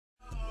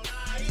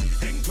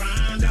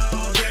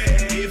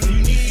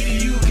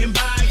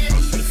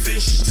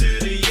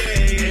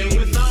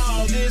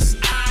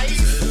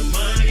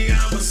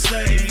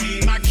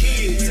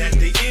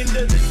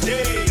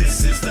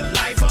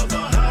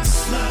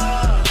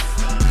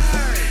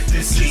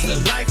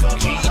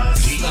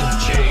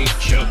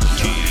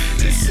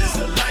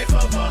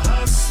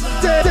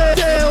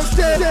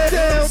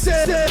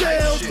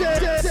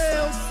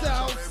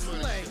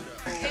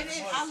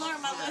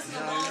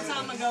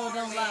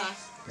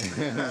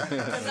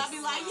Cause I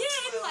be like, yeah,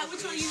 he be like,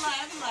 which one you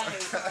like? I be like,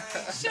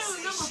 shoot,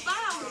 number 5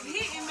 was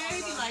hitting, man.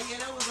 He be like,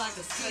 yeah, that was like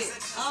a skit.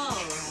 Oh,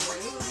 it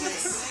was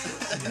hitting.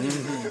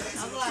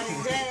 I'm like,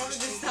 damn,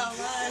 just stop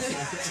lying.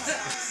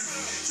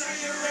 Turn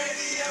your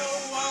radio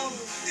on.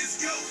 It's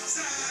go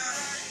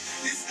time.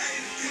 It's 8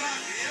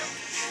 o'clock.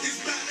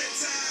 It's about that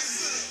time.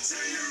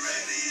 Turn your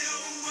radio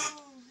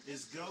on.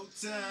 It's go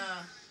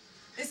time.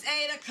 It's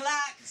 8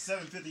 o'clock.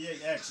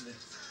 7:58 actually.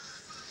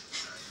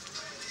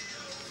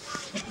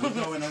 We're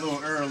going a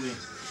little early.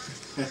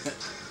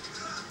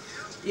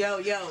 Yo,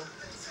 yo.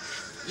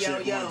 Yo,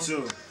 Check yo. 1,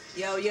 2.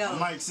 Yo, yo.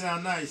 The mic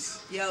sound nice.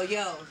 Yo,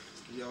 yo.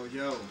 Yo,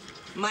 yo.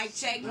 Mic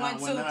check 1,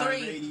 2,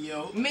 3.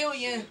 Radio.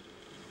 Million.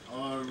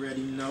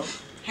 Already know.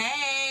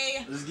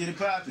 Hey. Let's get it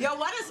poppin'. Yo,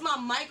 why does my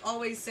mic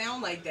always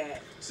sound like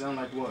that? Sound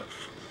like what?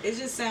 It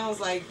just sounds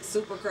like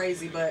super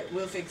crazy, but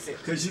we'll fix it.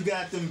 Cause you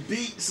got them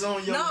beats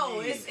on your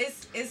No, head.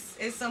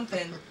 it's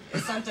something.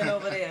 It's something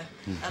over there.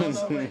 I don't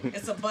know what.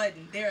 It's a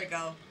button. There it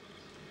go.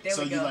 There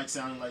so we go. you like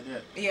sounding like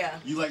that? Yeah.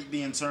 You like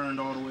being turned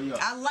all the way up?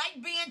 I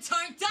like being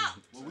turned up.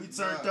 Well, we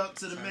turned up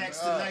to the max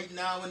tonight.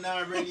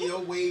 919 Radio.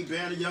 Wade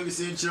Banner,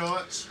 youngest in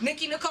charge.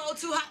 NikkiNicole,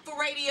 too hot for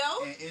radio.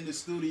 And in the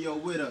studio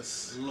with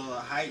us, Lil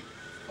Hype.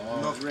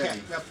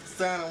 already. Yes,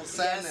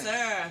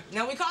 sir.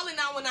 Now we call it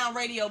 919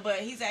 Radio, but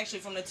he's actually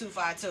from the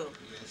 252.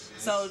 Yes.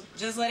 So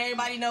just let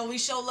everybody know we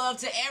show love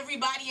to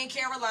everybody in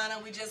Carolina.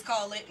 We just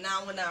call it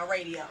 919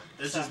 Radio.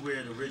 That's just where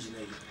it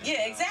originated.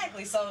 Yeah,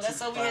 exactly. So that's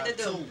what we had to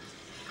do.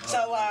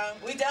 So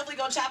we definitely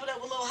gonna chop it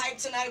up with Lil Hype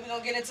tonight. We're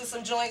gonna get into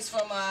some joints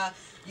from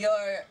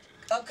your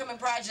upcoming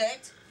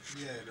project.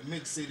 Yeah, the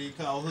mix CD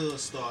called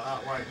Hoodstar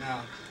out right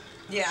now.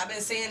 Yeah, I've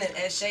been seeing it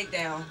at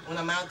Shakedown when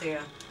I'm out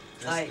there.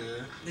 That's like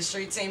good. the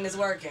street team is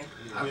working.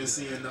 Yeah. I've been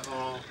seeing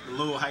the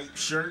Lil Hype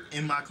shirt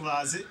in my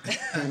closet.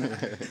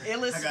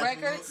 Illest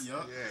Records.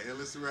 Yup. Yeah,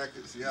 Illicit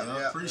Records.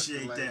 Yeah,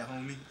 appreciate that,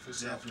 homie. For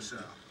sure, for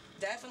sure.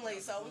 Definitely.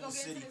 So we're gonna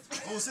get into this.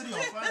 Whole city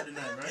on fire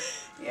tonight, right?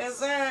 Yes,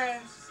 sir.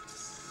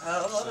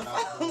 Shout out to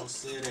Whole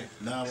City.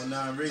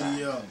 919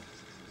 Radio.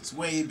 It's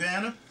Wade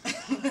Banner.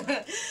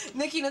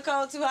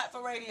 NikkiNicole, too hot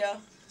for radio.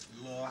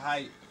 Lil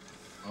Hype.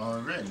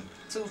 Already.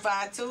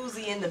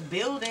 252 in the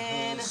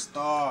building.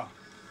 Hoodstar.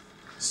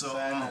 So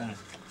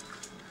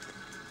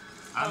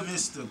I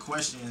missed the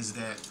questions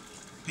that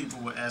people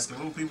were asking.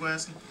 What were people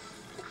asking?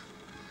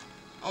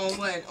 On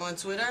what? On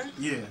Twitter?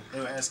 Yeah, they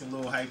were asking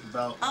Lil Hype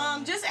about.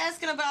 Just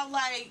asking about,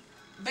 like,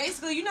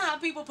 basically, you know how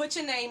people put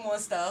your name on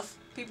stuff.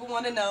 People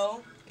want to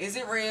know, is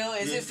it real?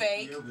 Is it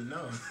fake? Yeah, we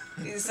know.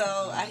 So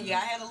I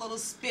had a little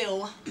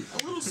spill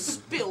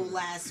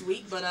last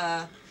week, but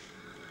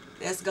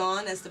that's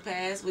gone. That's the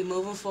past. We're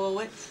moving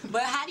forward.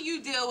 But how do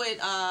you deal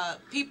with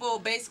people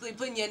basically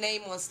putting your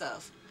name on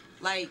stuff?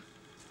 Like,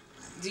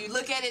 do you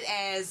look at it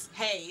as,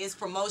 hey, it's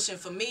promotion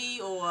for me,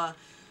 or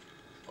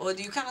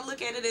do you kind of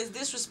look at it as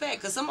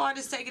disrespect? Because some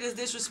artists take it as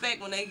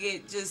disrespect when they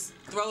get just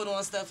thrown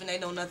on stuff and they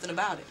know nothing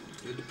about it.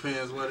 It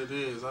depends what it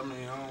is. I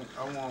mean,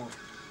 I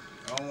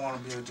don't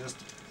want to be just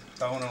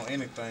thrown on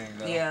anything,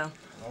 though. Yeah.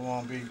 I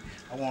want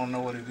to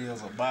know what it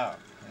is about.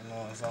 You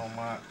know, it's on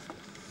my.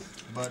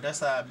 But that's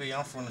how I be.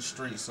 I'm from the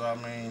street, so I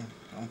mean,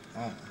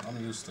 I'm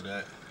used to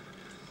that.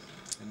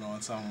 You know,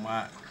 it's on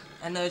my.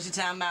 I know what you're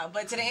talking about.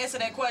 But to answer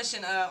that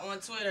question on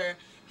Twitter,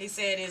 he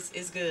said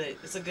it's good.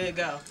 It's a good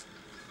go.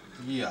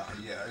 Yeah,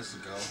 it's a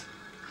go.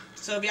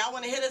 So if y'all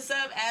want to hit us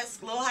up,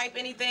 ask Lil Hype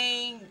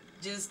anything,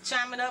 just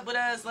chime it up with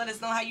us. Let us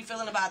know how you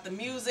feeling about the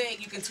music.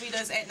 You can tweet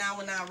us at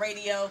 919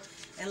 Radio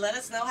and let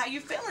us know how you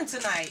feeling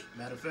tonight.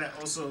 Matter of fact,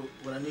 also,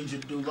 what I need you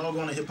to do, log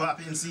on to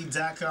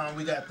hiphopnc.com.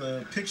 We got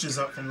the pictures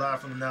up from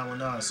Live from the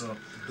 919, so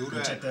go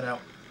check that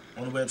out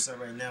on the website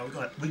right now.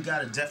 We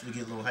gotta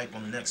definitely get Lil Hype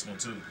on the next one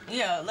too.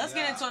 Yeah, let's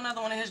get into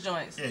another one of his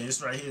joints. Yeah, this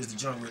right here is the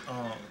joint with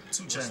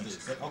 2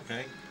 Chainz.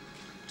 Okay.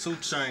 2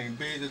 Chainz,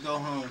 big to go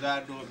home,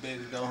 gotta do it big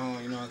to go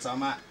home, you know what I'm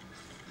talking about?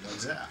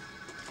 Exactly.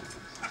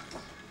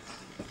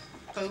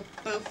 Boop,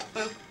 boop,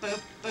 boop,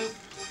 boop, boop.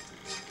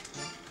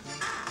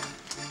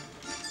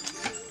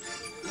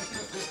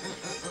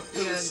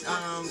 Yeah,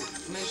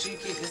 make sure you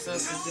keep this up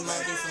because there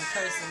might be some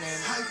cursing in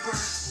it.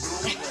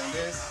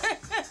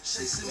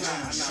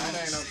 Nah, it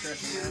ain't no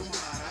cursing.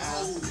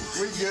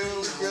 We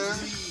good.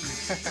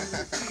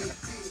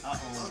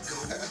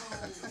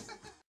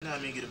 Now I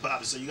mean, get it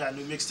poppin'. So you got a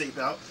new mixtape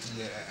out.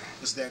 Yeah.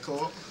 What's that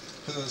called?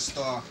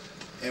 Hoodstar.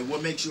 And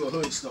what makes you a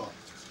hood star?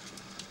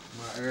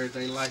 My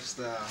everyday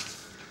lifestyle.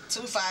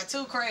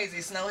 252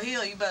 crazy. Snow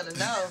Hill, you better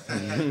know. We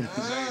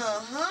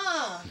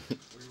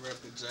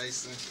reppin'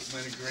 Jason,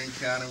 Money Green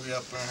County. We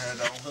up in here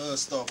though.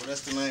 Hoodstar, but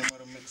that's the name of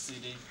the mix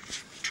CD.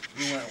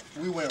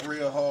 We went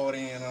real hard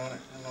in on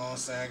it. You know what I'm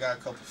saying? Got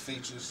a couple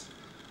features.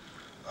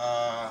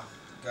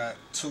 Got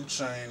 2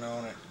 Chainz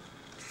on it.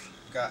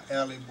 Got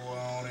Alley Boy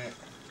on it.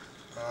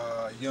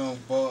 Young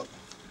Buck.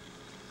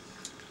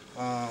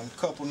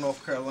 Couple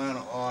North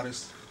Carolina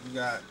artists. We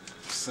got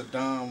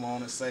Saddam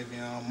on it,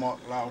 Savion, Mark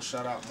Law.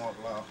 Shout out Mark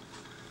Law.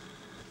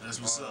 That's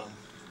what's up.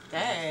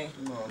 Dang.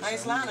 You know what I'm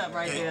Nice saying? lineup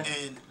right there.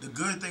 And the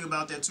good thing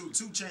about that, 2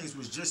 Chainz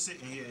was just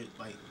sitting here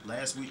like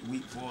last week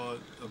for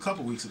a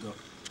couple weeks ago.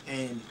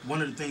 And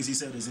one of the things he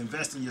said is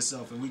invest in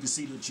yourself. And we can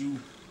see that you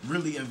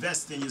really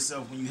invest in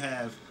yourself when you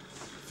have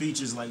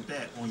features like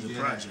that on your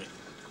project.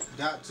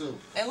 Got to.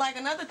 And like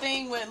another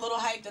thing with Lil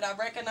Hype that I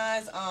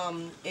recognize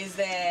is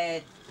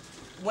that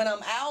when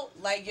I'm out,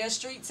 like your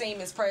street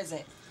team is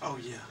present. Oh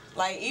yeah.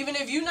 Like even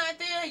if you're not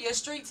there, your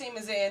street team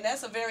is there, and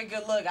that's a very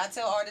good look. I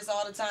tell artists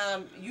all the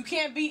time, you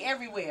can't be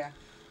everywhere,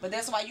 but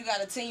that's why you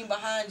got a team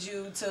behind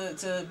you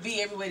to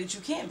be everywhere that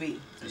you can be.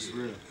 That's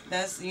real.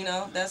 That's, you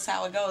know, that's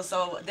how it goes.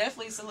 So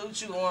definitely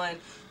salute you on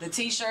the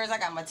t-shirts. I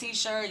got my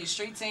t-shirt. Your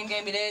street team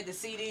gave me that. The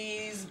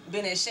CDs,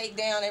 been at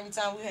Shakedown every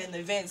time we had an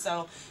event.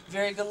 So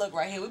very good look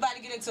right here. We about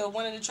to get into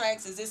one of the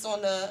tracks. Is this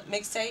on the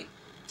mixtape?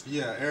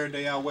 Yeah, Every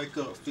Day I Wake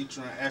Up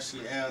featuring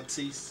Ashley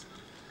Altice.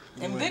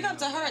 And big up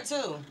to her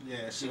too.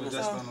 Yeah, she was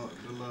just on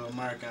the little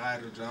American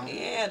Idol joint.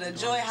 Yeah, the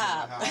Joy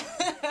Hop.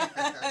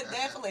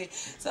 Definitely.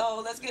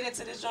 So let's get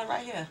into this joint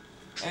right here.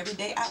 Every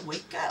day I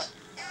wake up.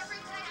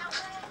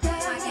 I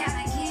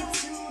gotta get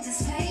to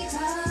this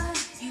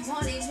paper. You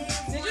want it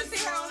live. Did you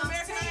see her on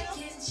American Idol?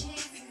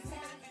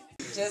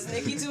 Just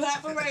Nikki Too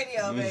Hot for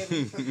radio,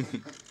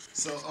 baby.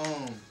 So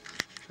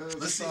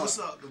let's see what's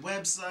up. The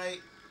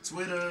website,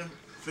 Twitter,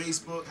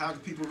 Facebook. How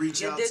can people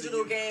reach Your out digital to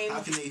you? game. How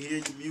can they hear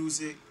your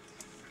music?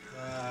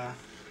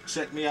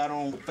 Check me out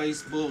on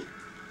Facebook,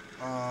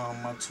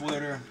 my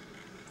Twitter,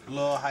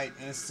 Lil Hype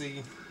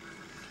NC,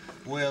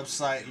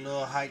 website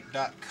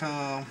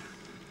lilhype.com.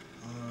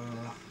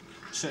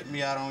 Check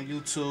me out on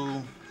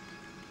YouTube.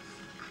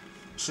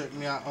 Check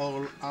me out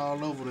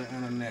all over the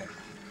internet.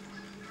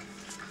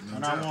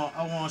 And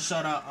I want to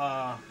shout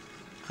out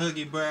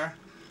Huggy Bear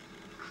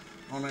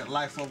on that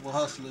Life of a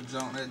Hustler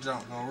jump. That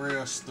jump go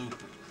real stupid.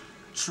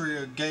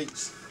 Trill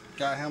Gates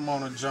got him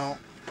on a jump.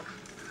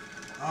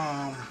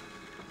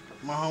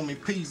 My homie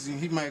Peasy,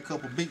 he made a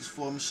couple beats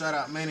for me. Shout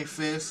out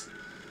Manifest.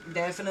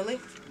 Definitely.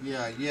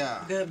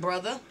 Yeah. Good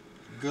brother.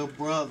 Good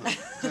brother.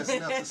 Just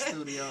left the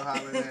studio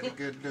hollering at a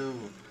good dude.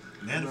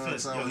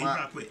 Manifest, You know yo, he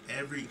rock with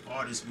every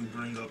artist we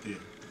bring up here.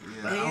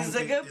 Yeah. Like, I don't He's a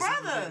think good it's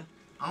ever brother. been-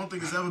 I don't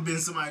think there's ever been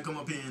somebody come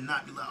up here and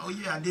not be like, oh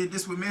yeah, I did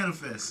this with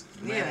Manifest.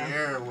 Manny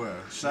Yeah. everywhere.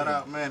 Shout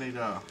out Manny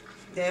though.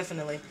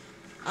 Definitely.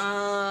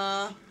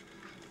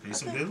 Pay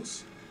some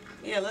bills?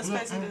 Yeah, let's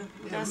face it.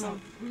 We Yeah, got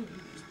some.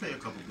 Just pay a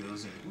couple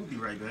bills and we'll be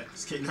right back.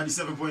 It's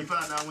K97.5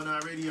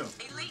 919 Radio.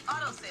 Elite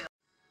Auto Sales.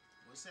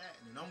 What's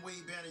happening? I'm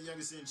Wade Banner,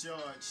 youngest in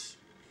charge.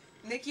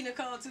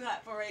 NikkiNicole, Too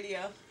Hot for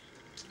radio.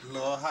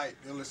 Lil Hype,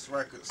 Illis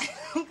Records.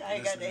 I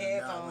ain't got the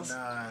headphones.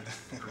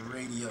 919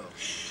 Radio.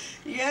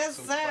 Yes,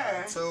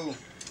 sir. 252.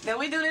 Now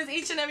we do this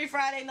each and every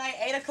Friday night,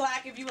 8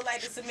 o'clock. If you would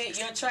like to submit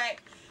your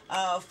track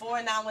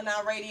for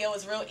 919 Radio,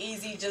 it's real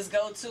easy. Just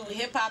go to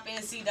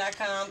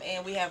hiphopnc.com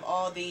and we have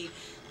all the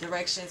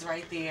directions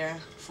right there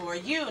for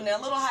you. Now,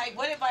 Lil Hype,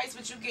 what advice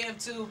would you give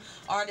to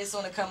artists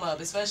on the come up,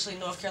 especially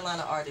North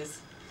Carolina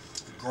artists?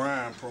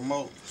 Grind,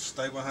 promote,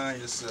 stay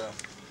behind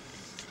yourself.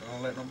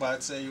 Don't let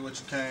nobody tell you what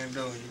you can't do.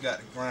 You got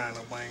to grind.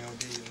 Nobody ain't gonna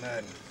give you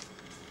nothing.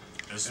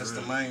 That's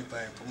the main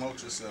thing.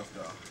 Promote yourself,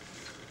 though.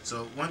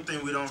 So one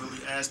thing we don't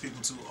really ask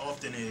people too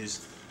often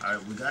is, all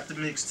right, we got the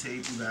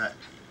mixtape, we got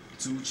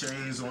 2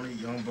 Chainz on it,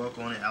 Young Buck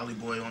on it, Alley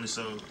Boy on it.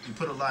 So you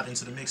put a lot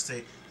into the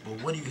mixtape.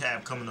 But what do you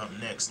have coming up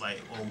next?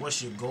 Like, or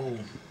what's your goal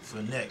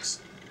for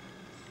next?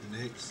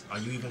 Next. Are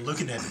you even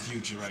looking at the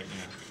future right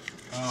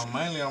now?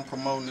 Mainly, I'm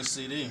promoting the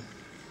CD.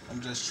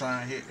 I'm just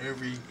trying to hit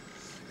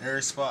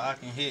every spot I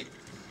can hit.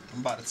 I'm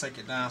about to take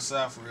it down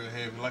south real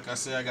heavy. Like I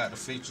said, I got the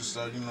features,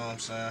 so you know what I'm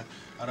saying.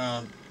 I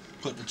done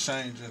put the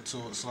change into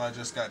it, so I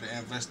just got to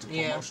invest the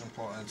promotion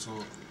part into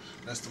it.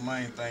 That's the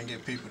main thing,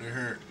 get people to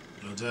hear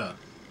it. No doubt.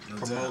 No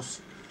Promote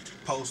doubt.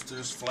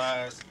 posters,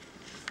 flyers.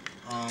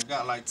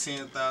 Got like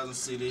 10,000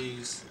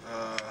 CDs,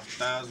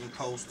 1,000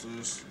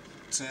 posters,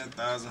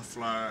 10,000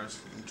 flyers.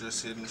 I'm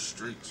just hitting the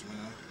streets,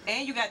 man.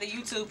 And you got the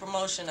YouTube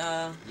promotion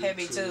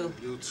heavy too.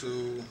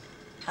 YouTube.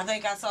 I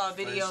think I saw a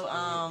video.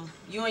 Facebook.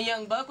 You and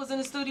Young Buck was in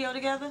the studio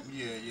together?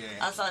 Yeah.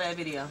 I saw that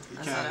video. He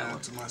I came saw that down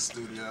one. to my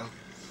studio.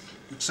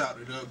 We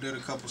chopped it up, did a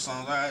couple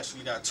songs. I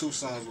actually got 2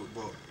 songs with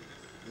Buck.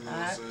 You know what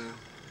I'm saying?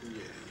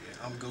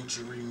 Yeah. I'm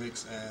Gucci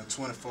Remix and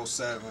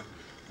 24/7,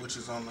 which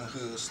is on the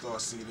Hoodstar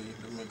CD,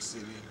 the mix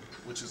CD,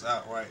 which is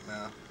out right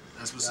now.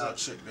 That's what's Y'all up.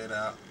 check that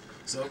out.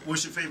 So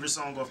what's your favorite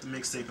song off the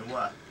mixtape and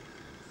why?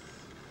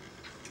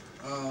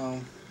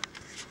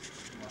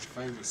 My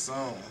favorite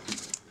song.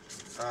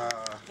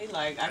 He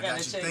like, I gotta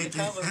you check thinking. the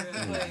cover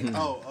real quick.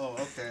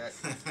 Okay.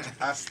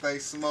 I stay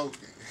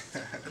smoking.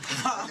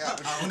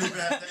 I don't even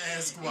have to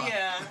ask why.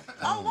 Yeah.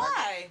 Oh,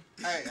 why?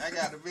 Hey, I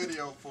got the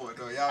video for it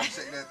though. Y'all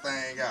check that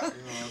thing out. You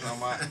know what I'm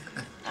talking about?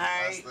 All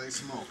I right. stay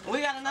smoking. We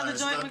got another Alright,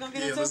 joint so we're gonna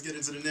get yeah, into? let's get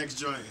into the next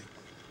joint.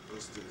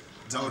 Let's do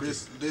it. Donkey.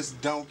 This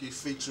donkey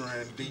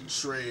featuring Deep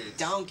Shreds.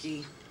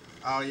 Donkey.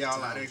 All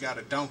y'all out there got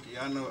a donkey.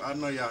 I know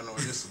y'all know what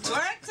this is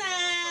about. Twerk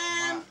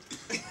time!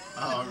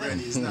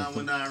 Already, it's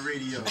 919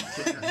 Radio.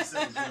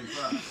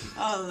 K97.5.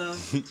 Oh, Lord.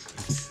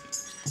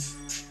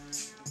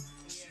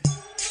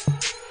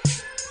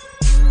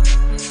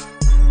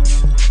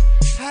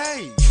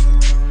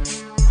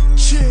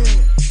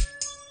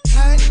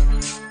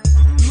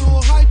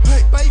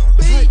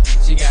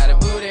 She got a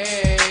booty